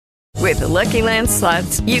With the Lucky Land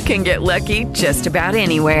Slots, you can get lucky just about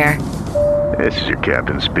anywhere. This is your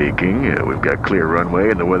captain speaking. We've got clear runway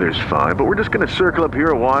and the weather's fine, but we're just going to circle up here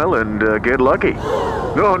a while and get lucky.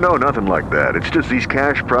 No, nothing like that. It's just these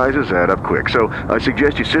cash prizes add up quick. So I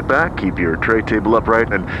suggest you sit back, keep your tray table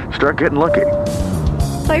upright, and start getting lucky.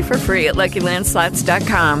 Play for free at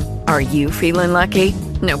LuckyLandSlots.com. Are you feeling lucky?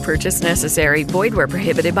 No purchase necessary. Void where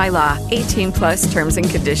prohibited by law. 18+ terms and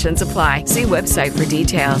conditions apply. See website for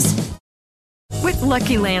details. With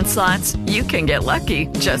Lucky Land Slots, you can get lucky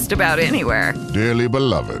just about anywhere. Dearly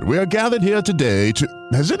beloved, we are gathered here today to...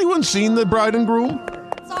 Has anyone seen the bride and groom?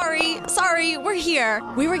 Sorry, we're here.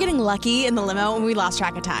 We were getting lucky in the limo and we lost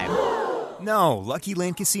track of time. No, Lucky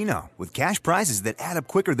Land Casino, with cash prizes that add up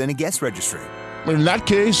quicker than a guest registry. In that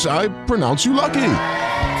case, I pronounce you lucky.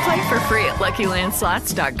 Play for free at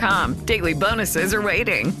LuckyLandSlots.com. Daily bonuses are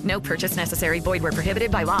waiting. No purchase necessary. Void where prohibited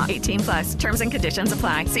by law. 18+. Terms and conditions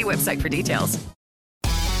apply. See website for details.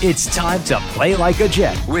 It's time to play like a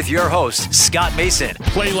Jet with your host, Scott Mason.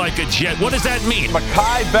 Play like a Jet. What does that mean?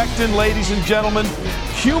 Mekhi Becton, ladies and gentlemen.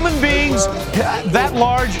 Human beings that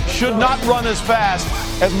large should not run as fast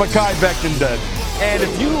as Mekhi Becton did. And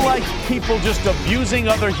if you like people just abusing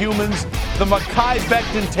other humans, the Mekhi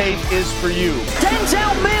Becton tape is for you.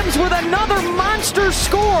 Denzel Mims with another monster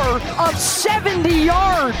score of 70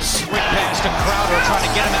 yards. Quick pass to Crowder trying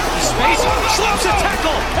to get him out of space. Slips a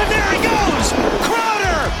tackle, and there he goes.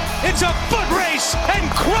 Crowder! It's a foot race, and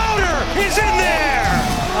Crowder is in there.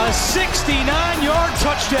 A 69-yard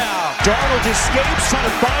touchdown. Darnold escapes, trying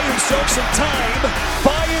to buy himself some time.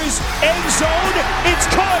 Fires, end zone, it's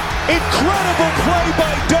caught. Incredible play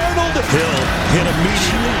by Darnold. Hill hit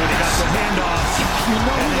immediately when he got the handoff. You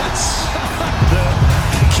know and it's the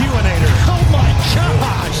Q-inator. Oh my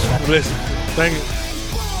gosh. Listen, thank you.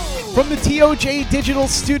 From the TOJ Digital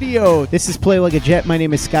Studio, this is Play Like a Jet. My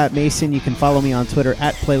name is Scott Mason. You can follow me on Twitter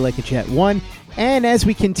at PlayLikeAJet1. And as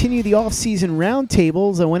we continue the off-season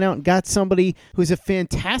roundtables, I went out and got somebody who's a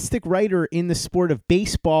fantastic writer in the sport of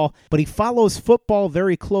baseball, but he follows football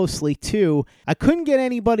very closely too. I couldn't get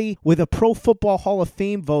anybody with a Pro Football Hall of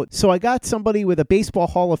Fame vote, so I got somebody with a Baseball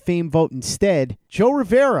Hall of Fame vote instead. Joe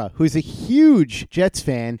Rivera, who's a huge Jets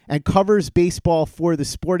fan and covers baseball for the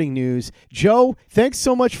Sporting News. Joe, thanks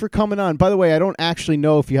so much for coming on. By the way, I don't actually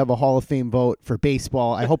know if you have a Hall of Fame vote for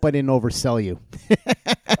baseball. I hope I didn't oversell you.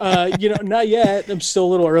 Not yet. I'm still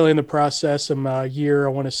a little early in the process. I'm a year, I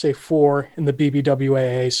want to say 4 in the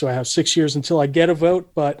BBWAA, so I have 6 years until I get a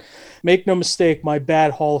vote. But make no mistake, my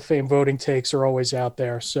bad Hall of Fame voting takes are always out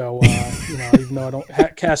there. So, even though I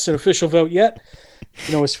don't cast an official vote yet, you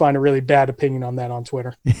can always find a really bad opinion on that on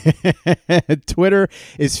Twitter. Twitter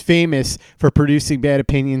is famous for producing bad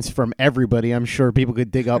opinions from everybody. I'm sure people could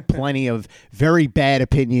dig up plenty of very bad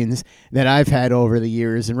opinions that I've had over the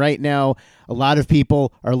years. And right now, a lot of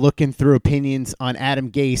people are looking through opinions on Adam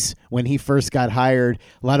Gase when he first got hired.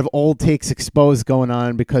 A lot of old takes exposed going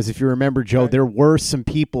on because if you remember, Joe, there were some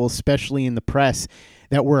people, especially in the press,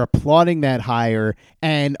 that were applauding that hire,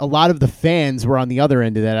 and a lot of the fans were on the other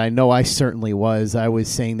end of that. I know I certainly was. I was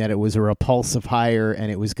saying that it was a repulsive hire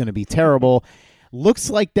and it was going to be terrible. Looks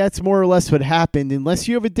like that's more or less what happened, unless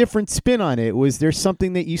you have a different spin on it. Was there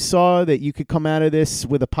something that you saw that you could come out of this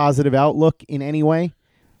with a positive outlook in any way?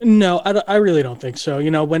 No, I really don't think so.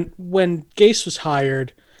 When Gase was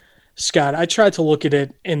hired, Scott, I tried to look at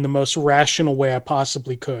it in the most rational way I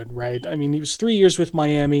possibly could, right? I mean, he was 3 years with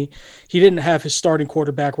Miami. He didn't have his starting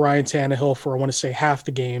quarterback, Ryan Tannehill, for, I want to say, half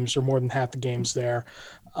the games or more than half the games there.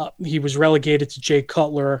 He was relegated to Jay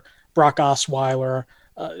Cutler, Brock Osweiler.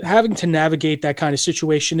 Having to navigate that kind of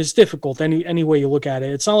situation is difficult any way you look at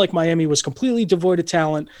it. It's not like Miami was completely devoid of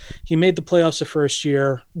talent. He made the playoffs the first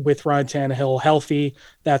year with Ryan Tannehill healthy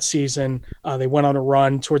that season. They went on a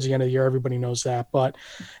run towards the end of the year. Everybody knows that. But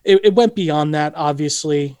it went beyond that,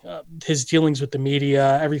 obviously. His dealings with the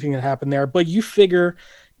media, everything that happened there. But you figure,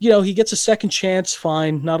 he gets a second chance,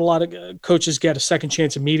 fine. Not a lot of coaches get a second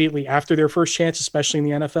chance immediately after their first chance, especially in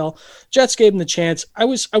the NFL. Jets gave him the chance. I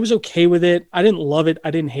was okay with it. I didn't love it. I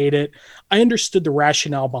didn't hate it. I understood the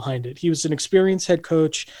rationale behind it. He was an experienced head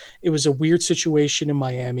coach. It was a weird situation in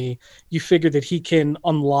Miami. You figure that he can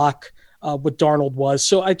unlock what Darnold was.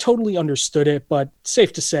 So I totally understood it, but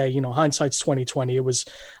safe to say, hindsight's 2020. It was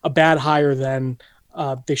a bad hire then.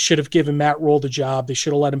 They should have given Matt Rule the job. They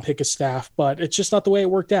should have let him pick his staff, but it's just not the way it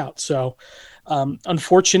worked out. So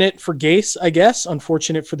unfortunate for Gase, I guess.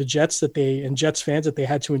 Unfortunate for the Jets and Jets fans that they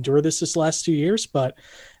had to endure this last 2 years. But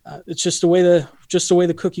it's just the way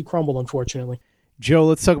the cookie crumbled, unfortunately. Joe,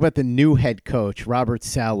 let's talk about the new head coach, Robert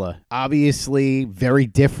Saleh. Obviously, very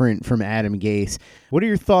different from Adam Gase. What are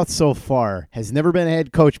your thoughts so far? Has never been a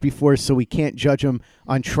head coach before, so we can't judge him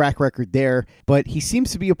on track record there, but he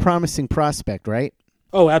seems to be a promising prospect, right?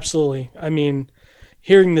 Oh, absolutely. I mean,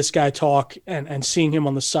 hearing this guy talk and seeing him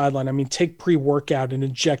on the sideline, I mean, take pre-workout and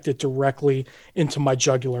inject it directly into my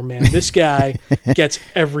jugular, man. This guy gets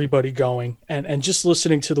everybody going. And just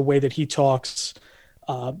listening to the way that he talks,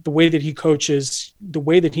 the way that he coaches, the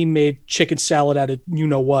way that he made chicken salad out of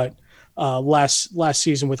you-know-what last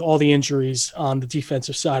season with all the injuries on the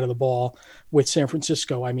defensive side of the ball with San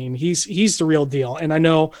Francisco. I mean, he's the real deal. And I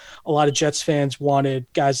know a lot of Jets fans wanted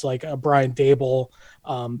guys like Brian Dable.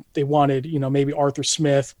 They wanted, maybe Arthur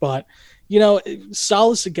Smith. But,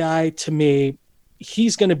 Saleh's a guy, to me,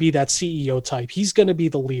 he's going to be that CEO type. He's going to be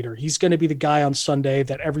the leader. He's going to be the guy on Sunday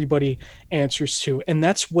that everybody answers to. And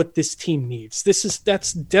that's what this team needs.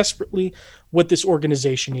 That's desperately what this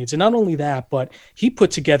organization needs. And not only that, but he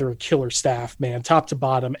put together a killer staff, man, top to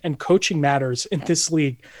bottom. And coaching matters in this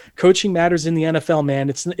league. Coaching matters in the NFL, man.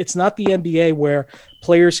 It's not the NBA where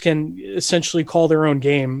players can essentially call their own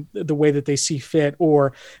game the way that they see fit,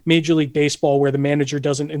 or Major League Baseball where the manager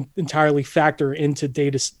doesn't entirely factor into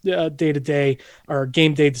day-to-day or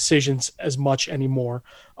game day decisions as much anymore.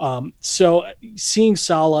 So seeing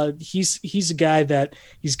Saleh, he's a guy that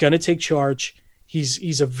he's going to take charge.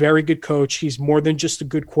 He's a very good coach. He's more than just a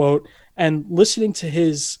good quote. And listening to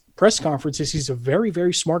his press conferences, he's a very,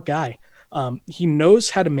 very smart guy. He knows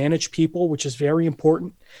how to manage people, which is very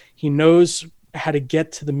important. He knows how to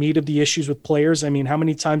get to the meat of the issues with players. I mean, how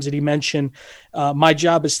many times did he mention, my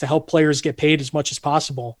job is to help players get paid as much as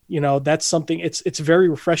possible? That's something, it's very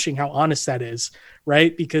refreshing how honest that is,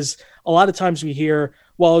 right? Because a lot of times we hear,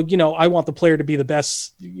 well, I want the player to be the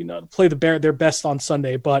best, play their best on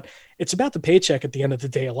Sunday, but it's about the paycheck at the end of the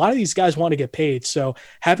day. A lot of these guys want to get paid. So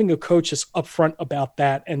having a coach that's upfront about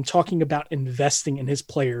that and talking about investing in his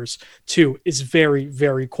players too is very,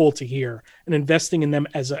 very cool to hear, and investing in them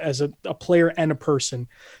as a player and a person.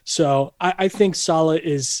 So I think Saleh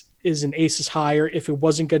is an aces hire. If it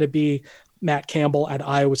wasn't going to be Matt Campbell at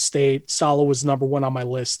Iowa State, Saleh was number one on my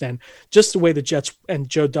list. And just the way the Jets and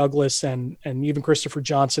Joe Douglas and even Christopher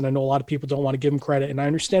Johnson, I know a lot of people don't want to give him credit, and I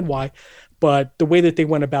understand why, but the way that they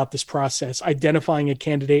went about this process, identifying a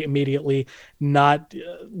candidate immediately, not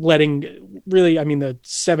letting the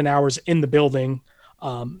 7 hours in the building,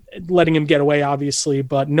 letting him get away, obviously,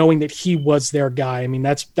 but knowing that he was their guy. I mean,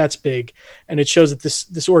 that's big. And it shows that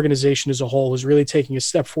this organization as a whole is really taking a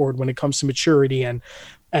step forward when it comes to maturity and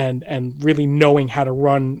really knowing how to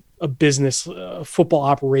run a business, football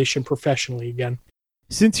operation professionally again.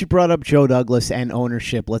 Since you brought up Joe Douglas and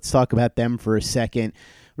ownership, let's talk about them for a second.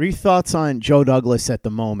 What are your thoughts on Joe Douglas at the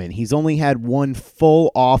moment? He's only had one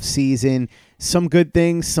full offseason, some good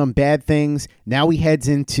things, some bad things. Now he heads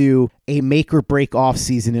into a make-or-break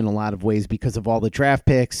offseason in a lot of ways because of all the draft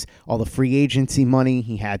picks, all the free agency money.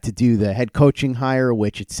 He had to do the head coaching hire,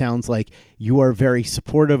 which it sounds like you are very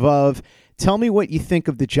supportive of. Tell me what you think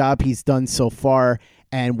of the job he's done so far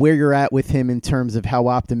and where you're at with him in terms of how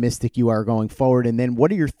optimistic you are going forward. And then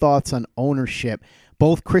what are your thoughts on ownership,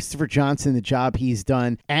 both Christopher Johnson, the job he's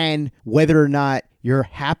done, and whether or not you're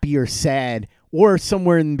happy or sad or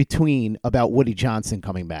somewhere in between about Woody Johnson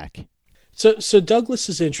coming back? So Douglas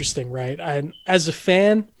is interesting, right? And as a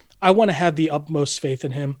fan, I want to have the utmost faith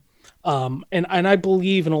in him. And I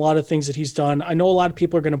believe in a lot of things that he's done. I know a lot of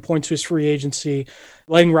people are going to point to his free agency,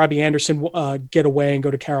 letting Robbie Anderson get away and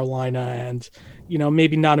go to Carolina, and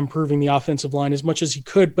maybe not improving the offensive line as much as he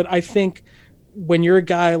could. But I think when you're a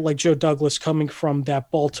guy like Joe Douglas coming from that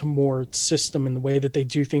Baltimore system and the way that they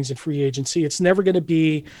do things in free agency, it's never going to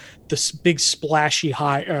be this big splashy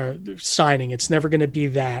signing. It's never going to be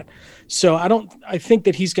that. So I think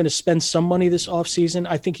that he's going to spend some money this offseason.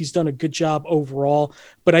 I think he's done a good job overall,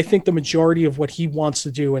 but I think the majority of what he wants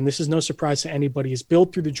to do, and this is no surprise to anybody, is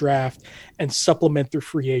build through the draft and supplement through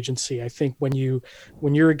free agency. I think when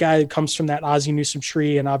you're a guy that comes from that Ozzie Newsome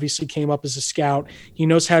tree and obviously came up as a scout, he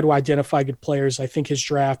knows how to identify good players. I think his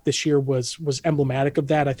draft this year was emblematic of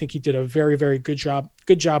that. I think he did a very, very good job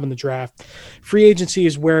in the draft. Free agency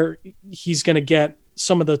is where he's going to get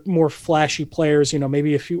some of the more flashy players,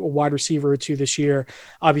 maybe a wide receiver or two this year.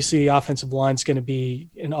 Obviously, the offensive line is going to be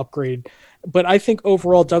an upgrade. But I think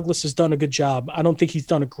overall, Douglas has done a good job. I don't think he's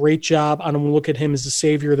done a great job. I don't look at him as the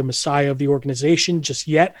savior, the messiah of the organization just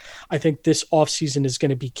yet. I think this offseason is going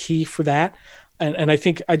to be key for that. And I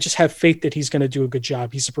think I just have faith that he's going to do a good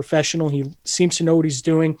job. He's a professional. He seems to know what he's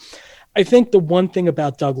doing. I think the one thing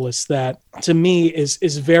about Douglas that to me is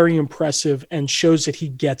very impressive and shows that he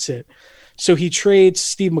gets it. So he trades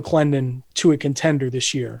Steve McClendon to a contender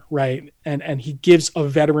this year, right? And he gives a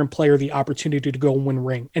veteran player the opportunity to go win a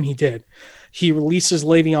ring, and he did. He releases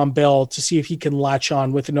Le'Veon Bell to see if he can latch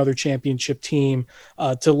on with another championship team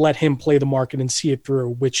to let him play the market and see it through,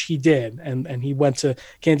 which he did. And he went to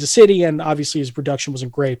Kansas City, and obviously his production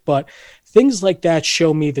wasn't great. But things like that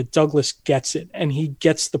show me that Douglas gets it, and he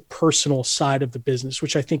gets the personal side of the business,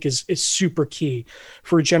 which I think is super key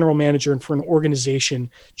for a general manager and for an organization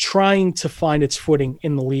trying to find its footing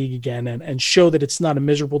in the league again and show that it's not a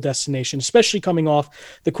miserable destination, especially coming off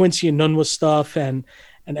the Quincy Enunwa stuff and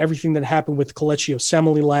everything that happened with Kelechi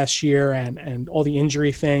Osemele last year and all the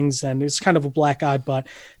injury things. And it's kind of a black eye, but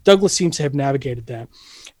Douglas seems to have navigated that.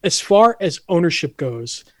 As far as ownership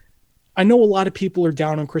goes, I know a lot of people are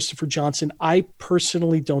down on Christopher Johnson. I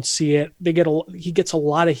personally don't see it. He gets a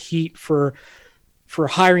lot of heat for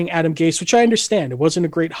hiring Adam Gase, which I understand. It wasn't a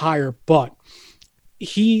great hire, but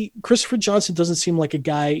Christopher Johnson doesn't seem like a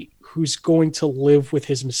guy who's going to live with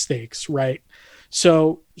his mistakes, right?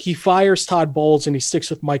 So he fires Todd Bowles and he sticks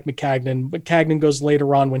with Mike Maccagnan. Maccagnan goes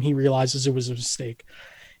later on when he realizes it was a mistake.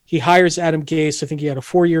 He hires Adam Gase. I think he had a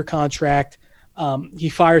 4-year contract. He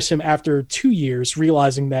fires him after 2 years,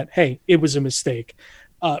 realizing that, hey, it was a mistake.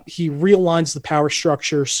 He realigns the power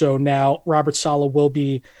structure. So now Robert Saleh will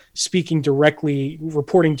be reporting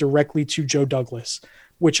directly to Joe Douglas,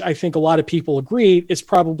 which I think a lot of people agree is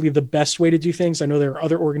probably the best way to do things. I know there are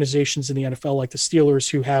other organizations in the NFL like the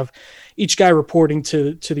Steelers who have each guy reporting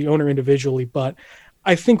to the owner individually, but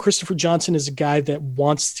I think Christopher Johnson is a guy that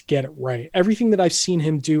wants to get it right. Everything that I've seen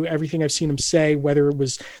him do, everything I've seen him say, whether it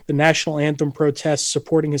was the national anthem protests,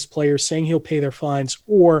 supporting his players, saying he'll pay their fines,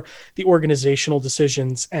 or the organizational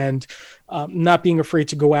decisions, and not being afraid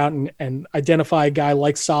to go out and identify a guy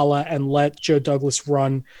like Saleh and let Joe Douglas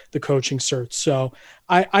run the coaching search. So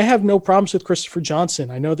I have no problems with Christopher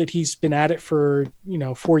Johnson. I know that he's been at it for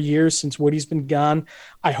 4 years since Woody's been gone.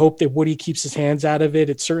 I hope that Woody keeps his hands out of it.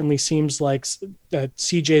 It certainly seems like that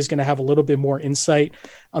CJ is going to have a little bit more insight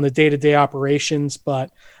on the day-to-day operations,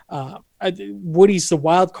 but Woody's the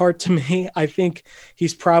wild card to me. I think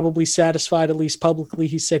he's probably satisfied, at least publicly.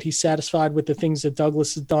 He said he's satisfied with the things that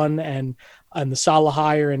Douglas has done and the Saleh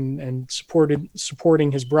hire and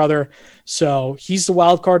supporting his brother. So he's the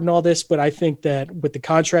wild card in all this. But I think that with the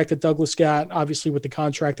contract that Douglas got, obviously with the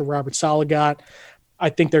contract that Robert Saleh got, I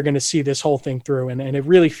think they're going to see this whole thing through. And it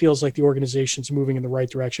really feels like the organization's moving in the right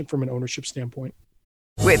direction from an ownership standpoint.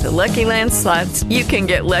 With the Lucky Land Slots, you can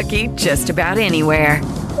get lucky just about anywhere.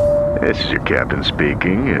 This is your captain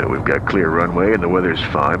speaking. We've got clear runway and the weather's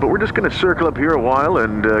fine, but we're just going to circle up here a while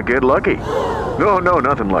and get lucky. No,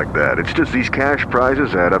 nothing like that. It's just these cash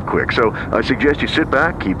prizes add up quick. So I suggest you sit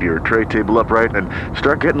back, keep your tray table upright, and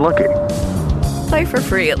start getting lucky. Play for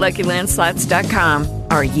free at LuckyLandSlots.com.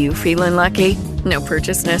 Are you feeling lucky? No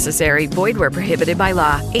purchase necessary. Void where prohibited by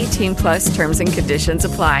law. 18+ terms and conditions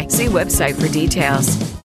apply. See website for details.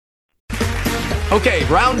 Okay,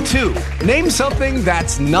 round 2. Name something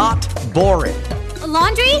that's not boring. A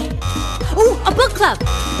laundry? Ooh, a book club.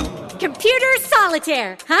 Computer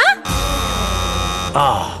solitaire, huh?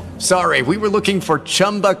 Ah, sorry, we were looking for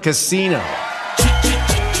Chumba Casino.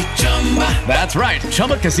 That's right,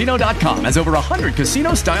 ChumbaCasino.com has over 100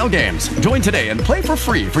 casino-style games. Join today and play for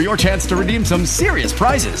free for your chance to redeem some serious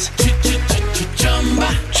prizes.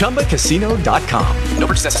 ChumbaCasino.com. No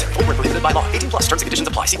purchase necessary. Void where prohibited by law. 18+ terms and conditions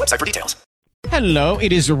apply. See website for details. Hello,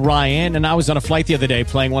 it is Ryan, and I was on a flight the other day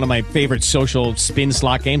playing one of my favorite social spin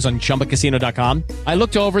slot games on ChumbaCasino.com. I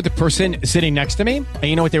looked over at the person sitting next to me, and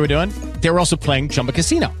you know what they were doing? They were also playing Chumba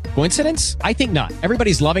Casino. Coincidence? I think not.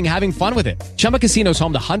 Everybody's loving having fun with it. Chumba Casino is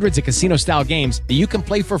home to hundreds of casino-style games that you can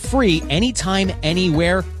play for free anytime,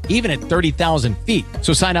 anywhere, even at 30,000 feet.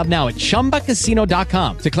 So sign up now at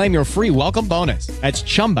ChumbaCasino.com to claim your free welcome bonus. That's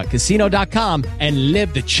ChumbaCasino.com and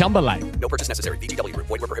live the Chumba life. No purchase necessary. VGW. Void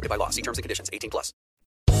where prohibited by law. See terms and conditions. 18+.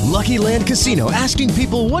 Lucky Land Casino, asking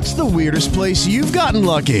people, what's the weirdest place you've gotten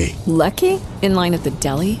lucky? Lucky? In line at the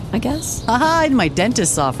deli, I guess? Aha, in my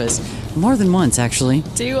dentist's office. More than once, actually.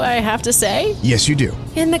 Do I have to say? Yes, you do.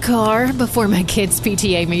 In the car before my kids'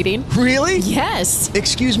 PTA meeting. Really? Yes.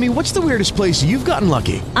 Excuse me, what's the weirdest place you've gotten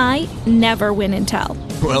lucky? I never win and tell.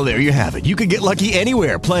 Well, there you have it. You can get lucky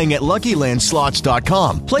anywhere, playing at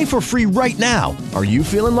LuckyLandSlots.com. Play for free right now. Are you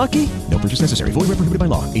feeling lucky? No purchase necessary. Void where prohibited by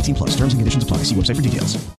law. 18+. Terms and conditions apply. See website for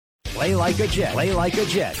details. Play like a Jet. Play like a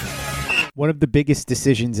Jet. One of the biggest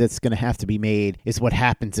decisions that's going to have to be made is what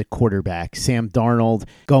happens at quarterback. Sam Darnold,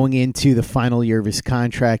 going into the final year of his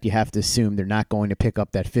contract, you have to assume they're not going to pick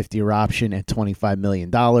up that 50-year option at $25 million.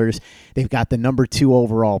 They've got the number 2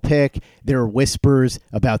 overall pick. There are whispers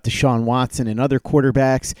about Deshaun Watson and other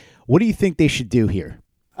quarterbacks. What do you think they should do here?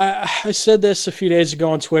 I said this a few days ago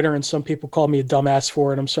on Twitter, and some people called me a dumbass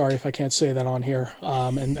for it. I'm sorry if I can't say that on here.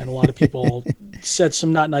 And a lot of people said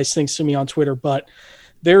some not nice things to me on Twitter, but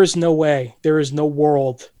there is no way, there is no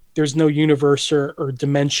world, there's no universe or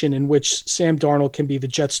dimension in which Sam Darnold can be the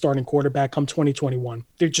Jets starting quarterback come 2021.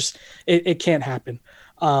 They're just, it can't happen.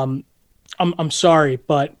 I'm sorry,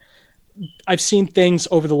 but I've seen things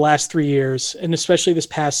over the last 3 years, and especially this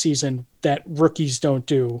past season, that rookies don't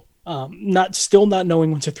do. Still not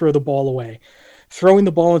knowing when to throw the ball away. Throwing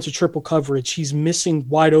the ball into triple coverage, he's missing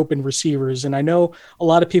wide open receivers. And I know a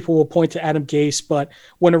lot of people will point to Adam Gase, but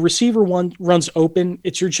when a receiver runs open,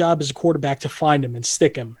 it's your job as a quarterback to find him and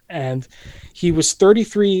stick him. And he was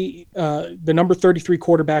the number 33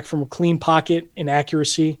 quarterback from a clean pocket in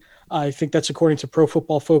accuracy. I think that's according to Pro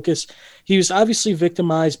Football Focus. He was obviously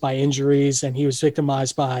victimized by injuries, and he was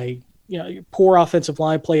victimized by poor offensive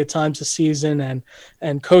line play at times this season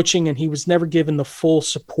and coaching, and he was never given the full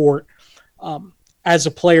support as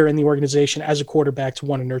a player in the organization, as a quarterback, to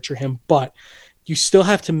want to nurture him. But you still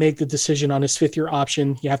have to make the decision on his 5th-year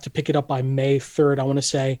option. You have to pick it up by May 3rd, I want to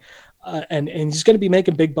say. And he's going to be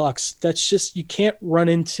making big bucks. That's just, you can't run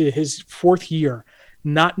into his 4th year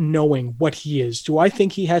not knowing what he is. Do I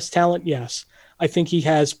think he has talent? Yes. I think he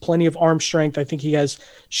has plenty of arm strength. I think he has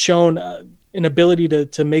shown an ability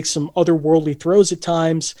to make some otherworldly throws at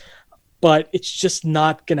times, but it's just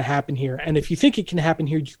not going to happen here. And if you think it can happen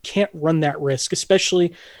here, you can't run that risk,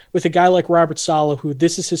 especially with a guy like Robert Saleh, who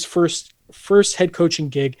this is his first head coaching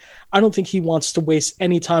gig. I don't think he wants to waste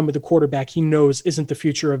any time with a quarterback he knows isn't the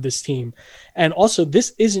future of this team. And also,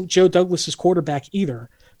 this isn't Joe Douglas's quarterback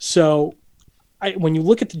either. So when you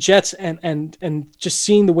look at the Jets and just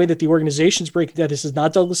seeing the way that the organization's breaking down, this is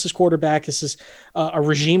not Douglas's quarterback. This is a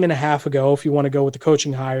regime and a half ago, if you want to go with the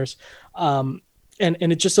coaching hires. And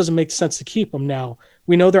it just doesn't make sense to keep them now.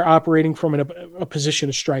 We know they're operating from a position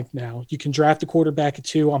of strength now. You can draft a quarterback at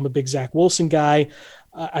 2. I'm a big Zach Wilson guy.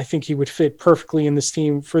 I think he would fit perfectly in this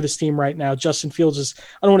team right now. Justin Fields is,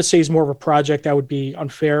 I don't want to say he's more of a project. That would be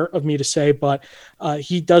unfair of me to say, but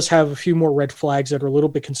he does have a few more red flags that are a little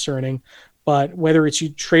bit concerning. But whether it's you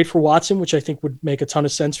trade for Watson, which I think would make a ton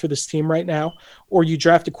of sense for this team right now, or you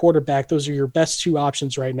draft a quarterback, those are your best 2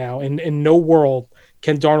 options right now. And in no world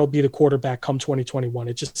can Darnold be the quarterback come 2021.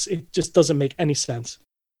 It just doesn't make any sense.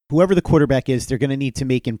 Whoever the quarterback is, they're going to need to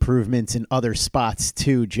make improvements in other spots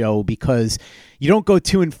too, Joe, because you don't go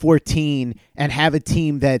 2-14 and have a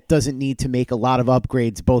team that doesn't need to make a lot of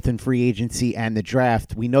upgrades, both in free agency and the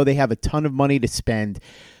draft. We know they have a ton of money to spend.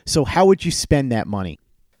 So how would you spend that money?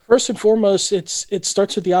 First and foremost, it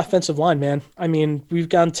starts with the offensive line, man. I mean, we've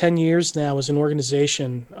gone 10 years now as an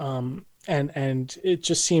organization, and it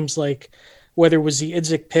just seems like whether it was the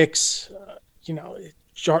Idzik picks,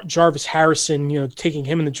 Jarvis Harrison, taking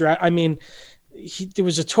him in the draft. I mean, there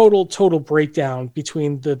was a total breakdown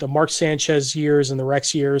between the Mark Sanchez years and the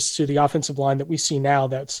Rex years to the offensive line that we see now.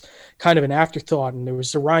 That's kind of an afterthought. And there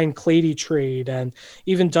was the Ryan Clady trade, and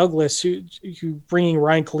even Douglas, who bringing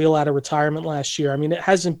Ryan Khalil out of retirement last year. I mean, it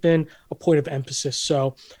hasn't been a point of emphasis.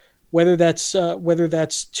 So whether that's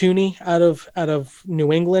Tooney out of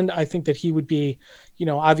New England, I think that he would be,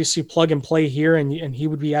 obviously plug and play here, and he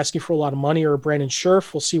would be asking for a lot of money, or Brandon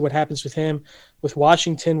Scherf. We'll see what happens with him. With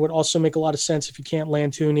Washington would also make a lot of sense if you can't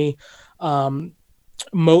land Tooney.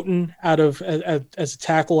 Moton as a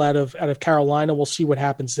tackle out of Carolina. We'll see what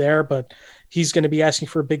happens there, but he's going to be asking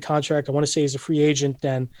for a big contract. I want to say he's a free agent,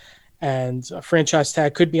 and a franchise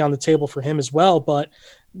tag could be on the table for him as well. But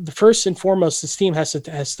the first and foremost, this team has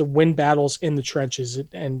to win battles in the trenches,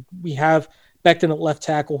 and we have Becton at left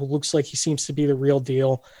tackle, who looks like he seems to be the real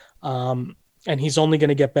deal. And he's only going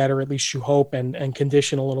to get better, at least you hope, and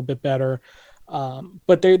condition a little bit better.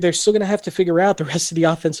 But they're still going to have to figure out the rest of the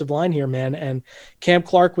offensive line here, man. And Cam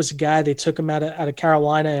Clark was a guy, they took him out of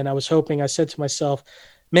Carolina, and I said to myself,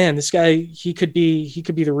 man, this guy, he could be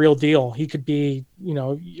the real deal. He could be,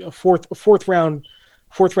 a fourth round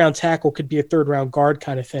tackle, could be a 3rd round guard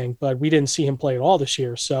kind of thing, but we didn't see him play at all this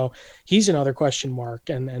year. So he's another question mark.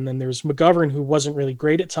 And then there's McGovern, who wasn't really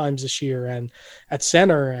great at times this year, and at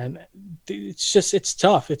center. And it's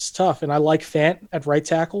tough. It's tough. And I like Fant at right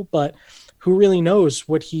tackle, but who really knows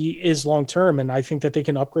what he is long-term? And I think that they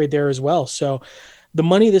can upgrade there as well. So the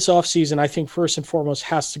money this offseason, I think first and foremost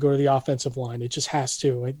has to go to the offensive line. It just has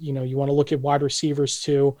to. You want to look at wide receivers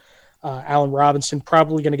too. Allen Robinson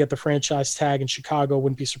probably going to get the franchise tag in Chicago.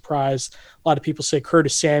 Wouldn't be surprised. A lot of people say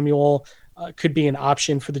Curtis Samuel could be an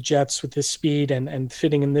option for the Jets with his speed and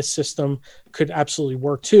fitting in this system could absolutely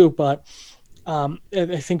work too. But I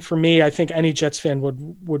think for me, I think any Jets fan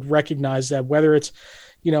would recognize that whether it's,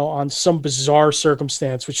 on some bizarre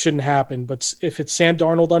circumstance, which shouldn't happen, but if it's Sam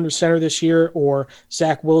Darnold under center this year or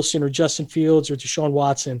Zach Wilson or Justin Fields or Deshaun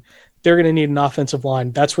Watson, they're going to need an offensive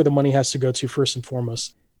line. That's where the money has to go to first and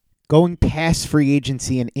foremost. Going past free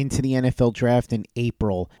agency and into the NFL draft in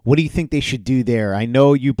April, what do you think they should do there? I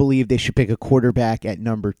know you believe they should pick a quarterback at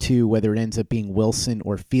number 2, whether it ends up being Wilson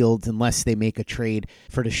or Fields, unless they make a trade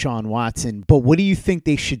for Deshaun Watson. But what do you think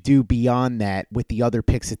they should do beyond that with the other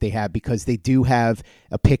picks that they have? Because they do have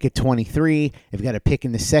a pick at 23. They've got a pick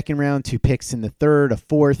in the second round, 2 picks in the third, a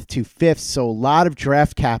fourth, 2 fifths. So a lot of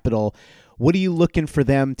draft capital. What are you looking for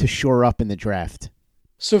them to shore up in the draft?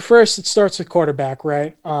 So first, it starts with quarterback,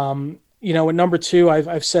 right? At number 2,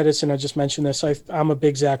 I've said this and I just mentioned this. I'm a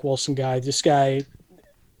big Zach Wilson guy. This guy,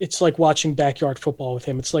 it's like watching backyard football with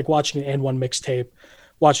him. It's like watching an N1 mixtape,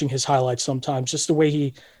 watching his highlights sometimes. Just the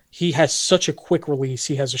way he has such a quick release.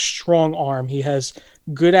 He has a strong arm. He has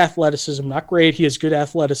good athleticism. Not great. He has good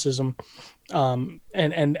athleticism.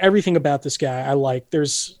 And everything about this guy I like.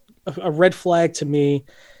 There's a red flag to me.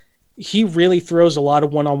 He really throws a lot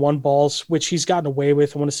of one-on-one balls, which he's gotten away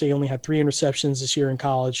with. I want to say he only had 3 interceptions this year in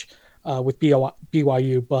college with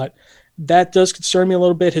BYU, but that does concern me a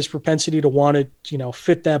little bit, his propensity to want to,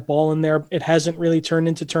 fit that ball in there. It hasn't really turned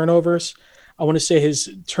into turnovers. I want to say his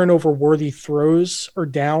turnover-worthy throws are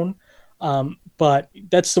down, but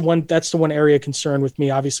that's the one area of concern with me.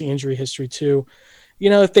 Obviously, injury history too.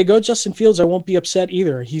 If they go Justin Fields, I won't be upset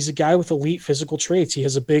either. He's a guy with elite physical traits. He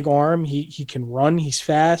has a big arm. He can run. He's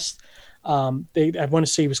fast. I want to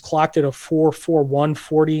say he was clocked at a 4.41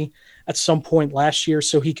 40 at some point last year,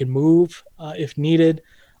 so he can move if needed.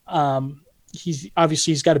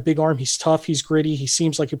 He's got a big arm. He's tough. He's gritty. He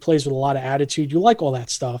seems like he plays with a lot of attitude. You like all that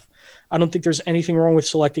stuff. I don't think there's anything wrong with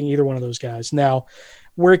selecting either one of those guys. Now,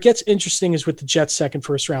 where it gets interesting is with the Jets' second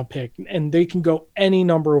first-round pick, and they can go any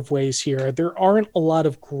number of ways here. There aren't a lot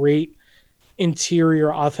of great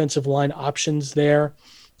interior offensive line options there.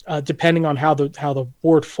 Depending on how the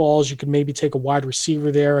board falls, you could maybe take a wide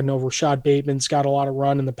receiver there. I know Rashad Bateman's got a lot of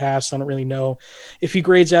run in the past. I don't really know. If he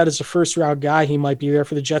grades out as a first-round guy, he might be there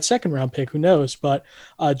for the Jets' second-round pick. Who knows? But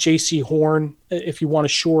J.C. Horn, if you want to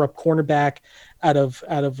shore up cornerback out of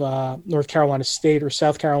North Carolina State or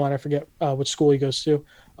South Carolina, I forget which school he goes to,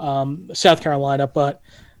 South Carolina. But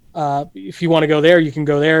if you want to go there, you can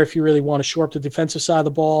go there. If you really want to shore up the defensive side of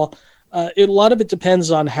the ball, a lot of it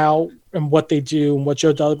depends on how and what they do and what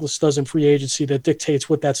Joe Douglas does in free agency that dictates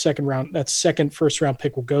what that second first-round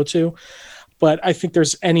pick will go to. But I think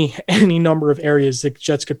there's any number of areas that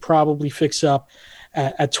Jets could probably fix up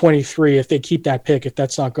at 23 if they keep that pick, if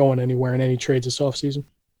that's not going anywhere in any trades this offseason.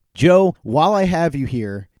 Joe, while I have you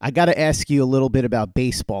here, I got to ask you a little bit about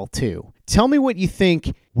baseball, too. Tell me what you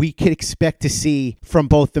think we could expect to see from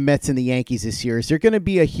both the Mets and the Yankees this year. Is there going to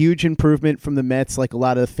be a huge improvement from the Mets like a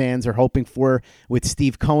lot of the fans are hoping for with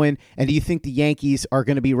Steve Cohen? And do you think the Yankees are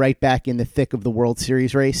going to be right back in the thick of the World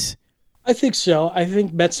Series race? I think so. I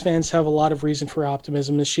think Mets fans have a lot of reason for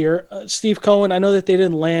optimism this year. Steve Cohen, I know that they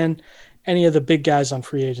didn't land any of the big guys on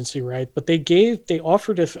free agency, right? But they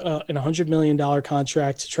offered an $100 million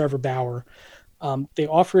contract to Trevor Bauer. They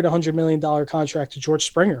offered a $100 million contract to George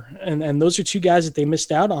Springer. And those are 2 guys that they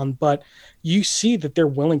missed out on. But you see that they're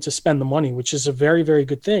willing to spend the money, which is a very, very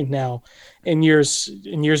good thing. Now, in years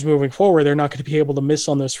moving forward, they're not going to be able to miss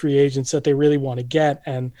on those free agents that they really want to get.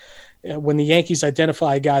 And when the Yankees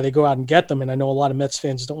identify a guy, they go out and get them. And I know a lot of Mets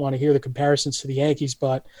fans don't want to hear the comparisons to the Yankees,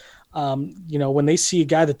 but when they see a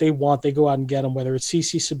guy that they want, they go out and get him, whether it's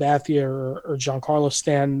CC Sabathia or Giancarlo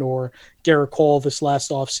Stanton or Garrett Cole this last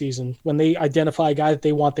offseason. When they identify a guy that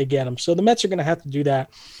they want, they get him. So the Mets are going to have to do that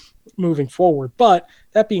moving forward. But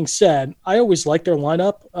that being said, I always like their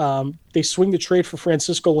lineup. They swing the trade for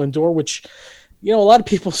Francisco Lindor, which a lot of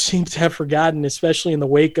people seem to have forgotten, especially in the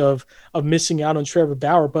wake of missing out on Trevor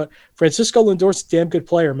Bauer. But Francisco Lindor's a damn good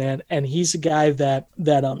player, man, and he's a guy that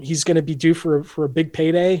he's going to be due for a big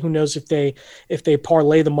payday. Who knows if they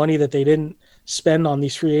parlay the money that they didn't spend on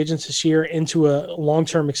these free agents this year into a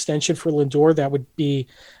long-term extension for Lindor? That would be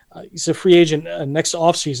he's a free agent next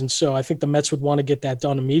offseason, so I think the Mets would want to get that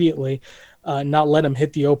done immediately, not let him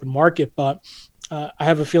hit the open market, but. I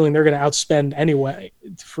have a feeling they're going to outspend anyway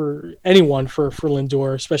for anyone for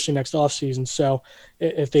Lindor, especially next offseason. So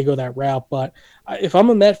if they go that route, but if I'm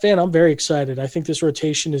a Met fan, I'm very excited. I think this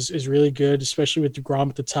rotation is really good, especially with DeGrom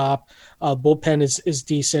at the top. Bullpen is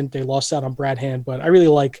decent. They lost out on Brad Hand, but I really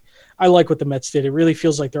like I like what the Mets did. It really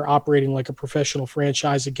feels like they're operating like a professional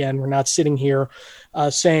franchise again. We're not sitting here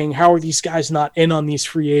saying, how are these guys not in on these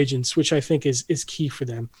free agents, which I think is key for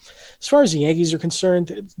them. As far as the Yankees are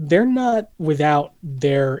concerned, they're not without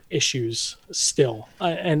their issues still.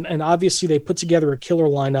 And obviously they put together a killer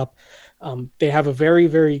lineup. They have a very,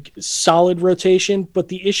 very solid rotation, but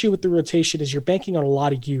the issue with the rotation is you're banking on a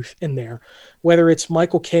lot of youth in there, whether it's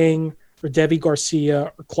Michael King or Devi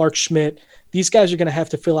Garcia or Clark Schmidt. These guys are going to have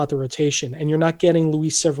to fill out the rotation, and you're not getting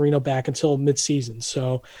Luis Severino back until midseason.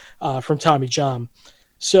 So from Tommy John.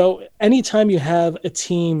 So anytime you have a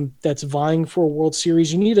team that's vying for a World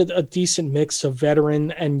Series, you need a decent mix of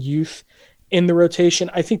veteran and youth in the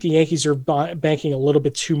rotation. I think the Yankees are banking a little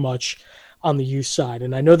bit too much on the youth side.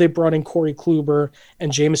 And I know they brought in Corey Kluber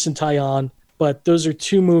and Jamison Taillon, but those are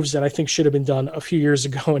two moves that I think should have been done a few years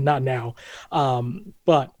ago and not now.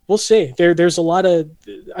 But we'll see. There's a lot of,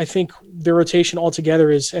 I think their rotation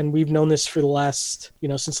altogether is, and we've known this for the last,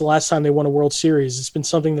 since the last time they won a World Series, it's been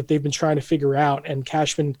something that they've been trying to figure out. And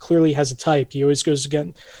Cashman clearly has a type. He always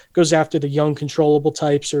goes after the young controllable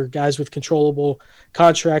types or guys with controllable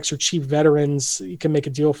contracts or cheap veterans you can make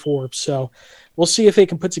a deal for. So we'll see if they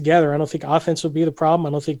can put together. I don't think offense will be the problem. I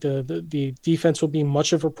don't think the defense will be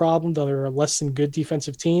much of a problem, though they're a less than good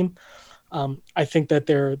defensive team. I think that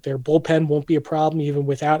their bullpen won't be a problem even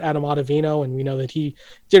without Adam Ottavino, and we know that he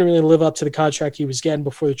didn't really live up to the contract he was getting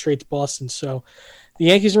before the trade to Boston. So the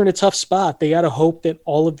Yankees are in a tough spot. They got to hope that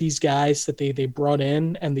all of these guys that they brought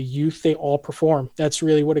in and the youth, they all perform. That's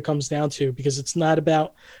really what it comes down to, because it's not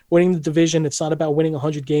about winning the division. It's not about winning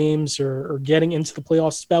 100 games or getting into the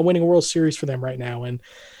playoffs. It's about winning a World Series for them right now. And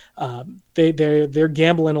they're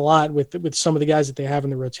gambling a lot with some of the guys that they have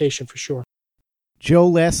in the rotation for sure. Joe,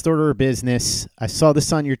 last order of business. I saw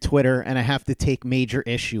this on your Twitter, and I have to take major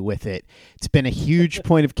issue with it. It's been a huge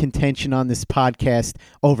point of contention on this podcast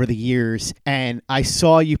over the years, and I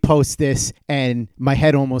saw you post this, and my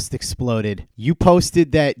head almost exploded. You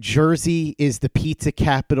posted that Jersey is the pizza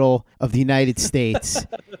capital of the United States,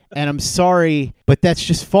 and I'm sorry, but that's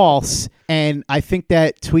just false, and I think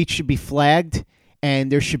that tweet should be flagged.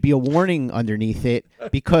 And there should be a warning underneath it,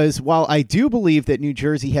 because while I do believe that New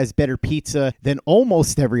Jersey has better pizza than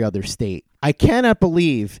almost every other state, I cannot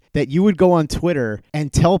believe that you would go on Twitter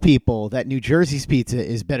and tell people that New Jersey's pizza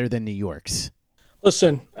is better than New York's.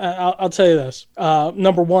 Listen, I'll tell you this.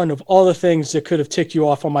 Number one, of all the things that could have ticked you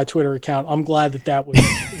off on my Twitter account, I'm glad that was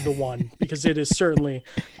the one, because it is certainly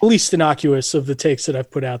the least innocuous of the takes that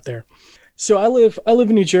I've put out there. So I live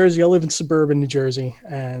in New Jersey. I live in suburban New Jersey,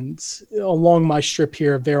 and along my strip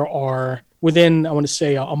here, there are, within, I want to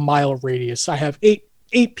say, a mile radius, I have eight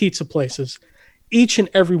pizza places. Each and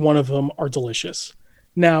every one of them are delicious.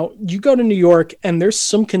 Now, you go to New York, and there's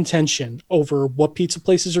some contention over what pizza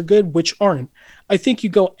places are good, which aren't. I think you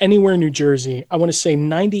go anywhere in New Jersey, I want to say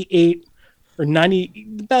about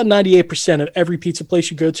 98% of every pizza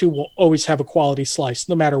place you go to will always have a quality slice,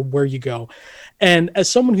 no matter where you go. And as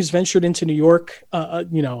someone who's ventured into New York,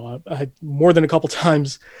 more than a couple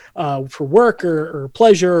times for work or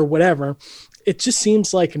pleasure or whatever, it just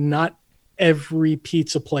seems like not every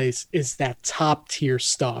pizza place is that top tier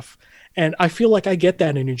stuff. And I feel like I get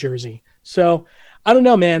that in New Jersey. So I don't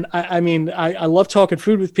know, man. I love talking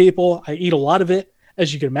food with people. I eat a lot of it,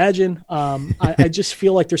 as you can imagine. I just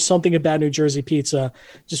feel like there's something about New Jersey pizza,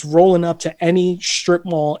 just rolling up to any strip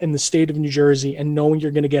mall in the state of New Jersey and knowing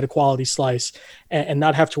you're going to get a quality slice and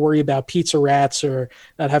not have to worry about pizza rats or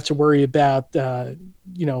not have to worry about,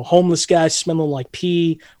 homeless guys smelling like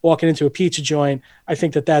pee walking into a pizza joint. I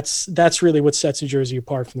think that's really what sets New Jersey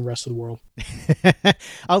apart from the rest of the world.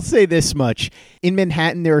 I'll say this much. In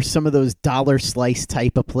Manhattan, there are some of those dollar slice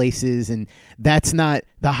type of places, and that's not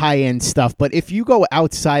the high-end stuff. But if you go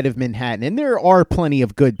outside of Manhattan, and there are plenty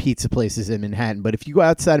of good pizza places in Manhattan, but if you go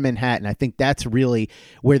outside of Manhattan, I think that's really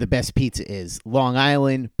where the best pizza is. Long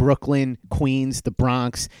Island, Brooklyn, Queens, the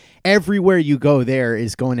Bronx. Everywhere you go there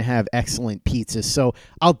is going to have excellent pizza. So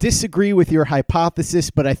I'll disagree with your hypothesis,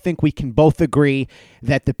 but I think we can both agree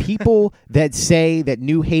that the people that say that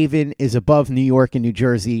New Haven is above New York and New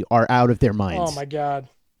Jersey are out of their minds.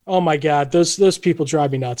 Oh my God. Those people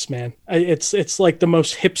drive me nuts, man. It's like the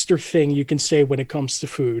most hipster thing you can say when it comes to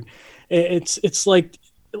food. It's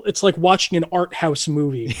like watching an art house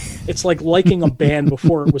movie. It's like liking a band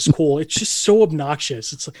before it was cool. It's just so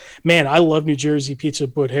obnoxious. It's like, man, I love New Jersey pizza,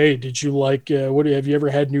 but hey, did you like have you ever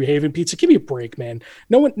had New Haven pizza? Give me a break, man.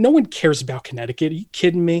 No one cares about Connecticut. Are you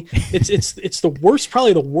kidding me? It's the worst,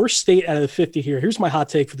 probably the worst state out of the 50 here. Here's my hot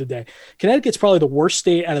take for the day. Connecticut's probably the worst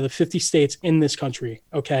state out of the 50 states in this country,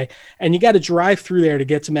 okay? And you got to drive through there to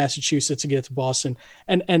get to Massachusetts, to get to Boston.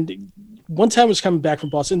 And one time I was coming back from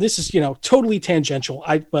Boston. This is, totally tangential.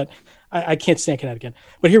 But I can't stand Connecticut.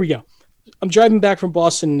 But here we go. I'm driving back from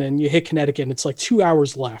Boston and you hit Connecticut and it's like 2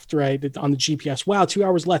 hours left, right? On the GPS. Wow, 2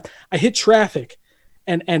 hours left. I hit traffic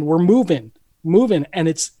and we're moving. And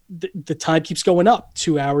it's the time keeps going up.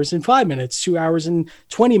 2 hours and 5 minutes, 2 hours and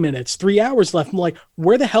 20 minutes, 3 hours left. I'm like,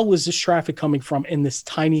 where the hell is this traffic coming from in this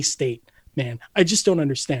tiny state? Man, I just don't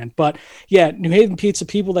understand. But yeah, New Haven pizza,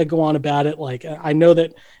 people that go on about it, like I know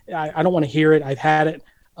that I don't want to hear it. I've had it.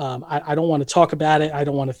 I don't want to talk about it. I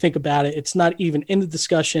don't want to think about it. It's not even in the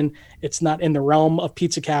discussion. It's not in the realm of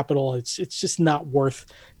pizza capital. It's just not worth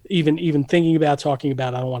even thinking about, talking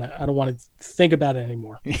about. I don't want to think about it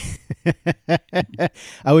anymore.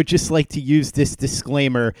 I would just like to use this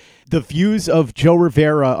disclaimer. The views of Joe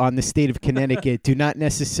Rivera on the state of Connecticut do not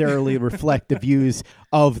necessarily reflect the views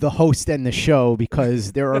of the host and the show,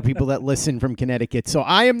 because there are people that listen from Connecticut. So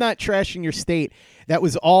I am not trashing your state. That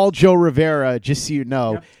was all Joe Rivera, just so you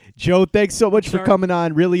know. Yep. Joe, thanks so much for coming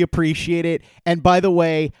on. Really appreciate it. And by the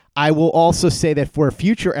way, I will also say that for a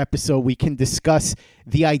future episode, we can discuss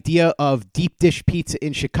the idea of deep dish pizza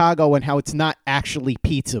in Chicago and how it's not actually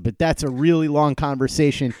pizza. But that's a really long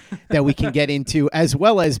conversation that we can get into, as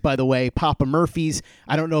well as, by the way, Papa Murphy's.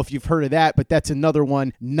 I don't know if you've heard of that, but that's another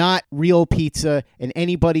one, not real pizza. And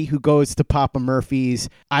anybody who goes to Papa Murphy's,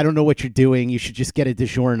 I don't know what you're doing. You should just get a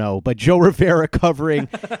DiGiorno. But Joe Rivera covering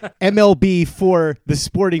MLB for the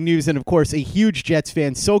Sporting News, and of course, a huge Jets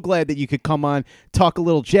fan. So glad that you could come on, talk a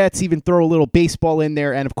little Jets, even throw a little baseball in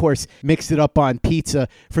there, and of course, mix it up on pizza.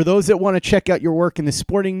 For those that want to check out your work in the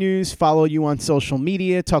Sporting News, follow you on social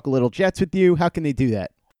media, talk a little Jets with you, how can they do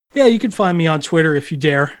that? Yeah, you can find me on Twitter if you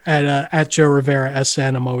dare at Joe Rivera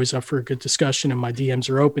SN. I'm always up for a good discussion, and my DMs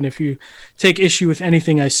are open if you take issue with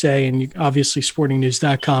anything I say. And obviously,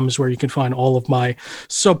 sportingnews.com is where you can find all of my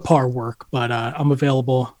subpar work. But I'm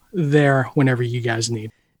available there whenever you guys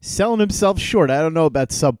need. Selling himself short. I don't know about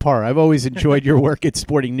subpar. I've always enjoyed your work at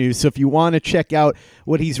Sporting News. So if you want to check out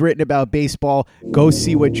what he's written about baseball, go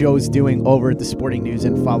see what Joe's doing over at the Sporting News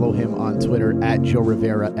and follow him on Twitter at Joe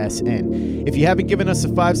Rivera SN. If you haven't given us a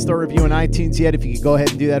 5-star review on iTunes yet, if you could go ahead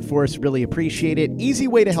and do that for us, really appreciate it. Easy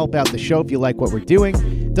way to help out the show if you like what we're doing.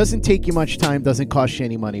 Doesn't take you much time, doesn't cost you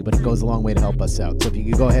any money, but it goes a long way to help us out. So if you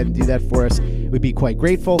could go ahead and do that for us, we'd be quite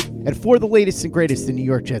grateful. And for the latest and greatest in New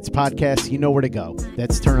York Jets podcasts, you know where to go.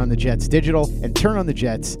 That's Turn on the Jets Digital and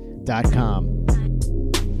turnonthejets.com.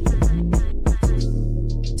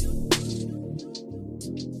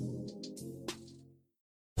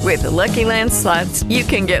 With the Lucky Land Slots, you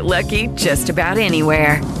can get lucky just about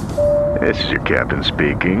anywhere. This is your captain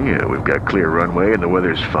speaking. We've got clear runway and the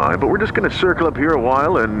weather's fine, but we're just going to circle up here a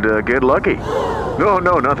while and get lucky. No,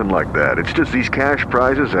 nothing like that. It's just these cash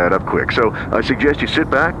prizes add up quick. So I suggest you sit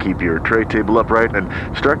back, keep your tray table upright,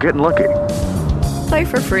 and start getting lucky. Play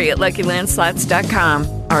for free at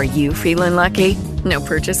LuckyLandSlots.com. Are you feeling lucky? No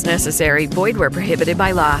purchase necessary. Void where prohibited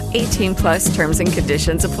by law. 18+ terms and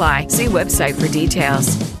conditions apply. See website for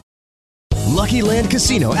details. Lucky Land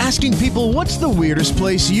Casino, asking people, what's the weirdest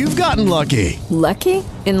place you've gotten lucky? Lucky?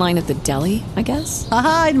 In line at the deli, I guess?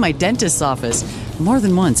 Aha, in my dentist's office. More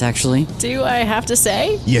than once, actually. Do I have to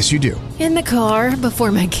say? Yes, you do. In the car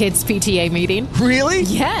before my kids' PTA meeting. Really?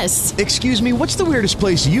 Yes. Excuse me, what's the weirdest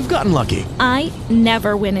place you've gotten lucky? I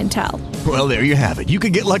never win and tell. Well, there you have it. You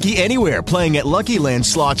can get lucky anywhere, playing at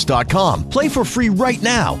LuckyLandSlots.com. Play for free right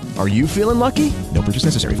now. Are you feeling lucky? No purchase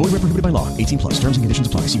necessary. Void where prohibited by law. 18+. Terms and conditions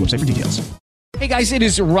apply. See website for details. Hey guys, it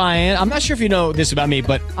is Ryan. I'm not sure if you know this about me,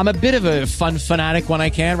 but I'm a bit of a fun fanatic when I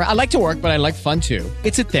can. I like to work, but I like fun too.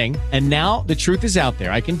 It's a thing. And now the truth is out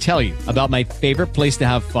there. I can tell you about my favorite place to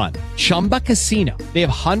have fun. Chumba Casino. They have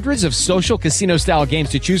hundreds of social casino style games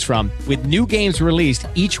to choose from with new games released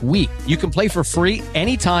each week. You can play for free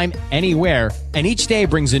anytime, anywhere. And each day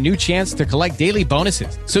brings a new chance to collect daily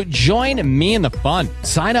bonuses. So join me in the fun.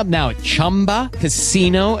 Sign up now at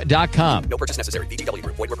ChumbaCasino.com. No purchase necessary. VGW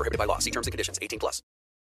Group. Void where prohibited by law. See terms and conditions. 18+.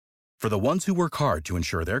 For the ones who work hard to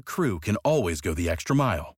ensure their crew can always go the extra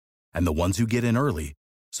mile, and the ones who get in early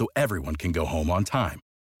so everyone can go home on time,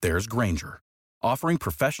 there's Grainger, offering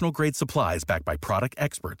professional-grade supplies backed by product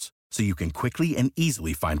experts so you can quickly and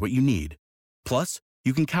easily find what you need. Plus,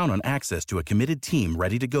 you can count on access to a committed team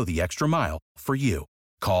ready to go the extra mile for you.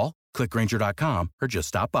 Call, click Grainger.com, or just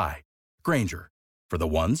stop by. Grainger, for the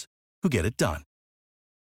ones who get it done.